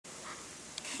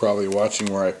probably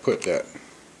watching where I put that.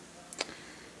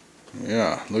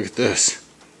 Yeah, look at this.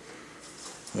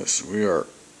 We are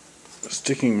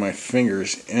sticking my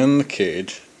fingers in the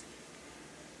cage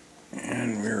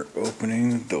and we're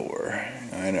opening the door.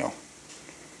 I know.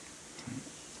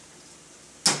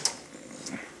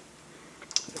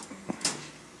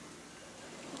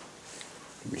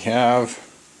 We have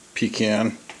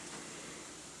pecan.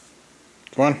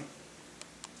 Come on.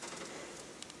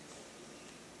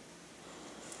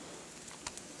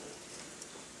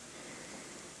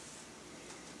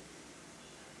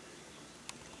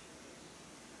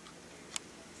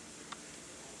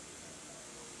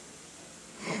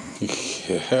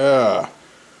 Yeah,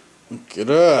 look at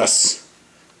us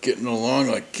getting along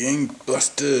like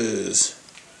gangbusters.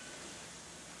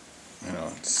 I know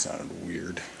it sounded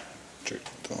weird. Check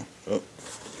it though. Oh,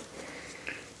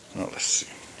 let's see.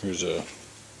 Here's a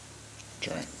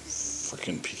giant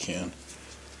freaking pecan.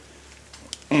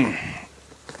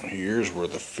 Here's where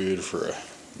the food for a.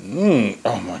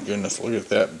 Oh my goodness! Look at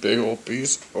that big old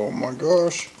piece. Oh my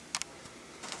gosh.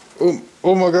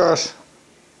 Oh my gosh.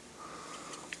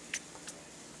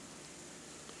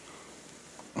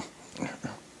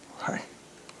 Hi.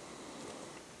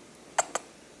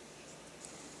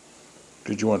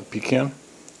 Did you want a pecan?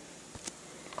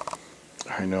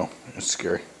 I know, it's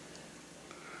scary.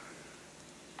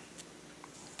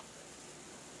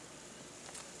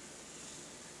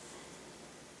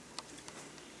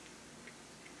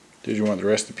 Did you want the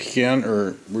rest of the pecan,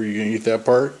 or were you going to eat that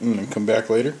part and then come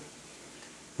back later?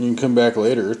 You can come back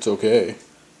later, it's okay.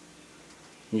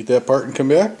 Eat that part and come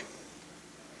back?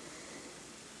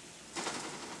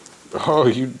 Oh,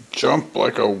 you jump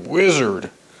like a wizard.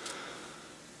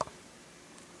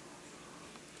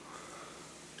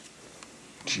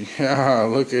 Yeah,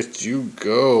 look at you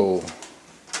go.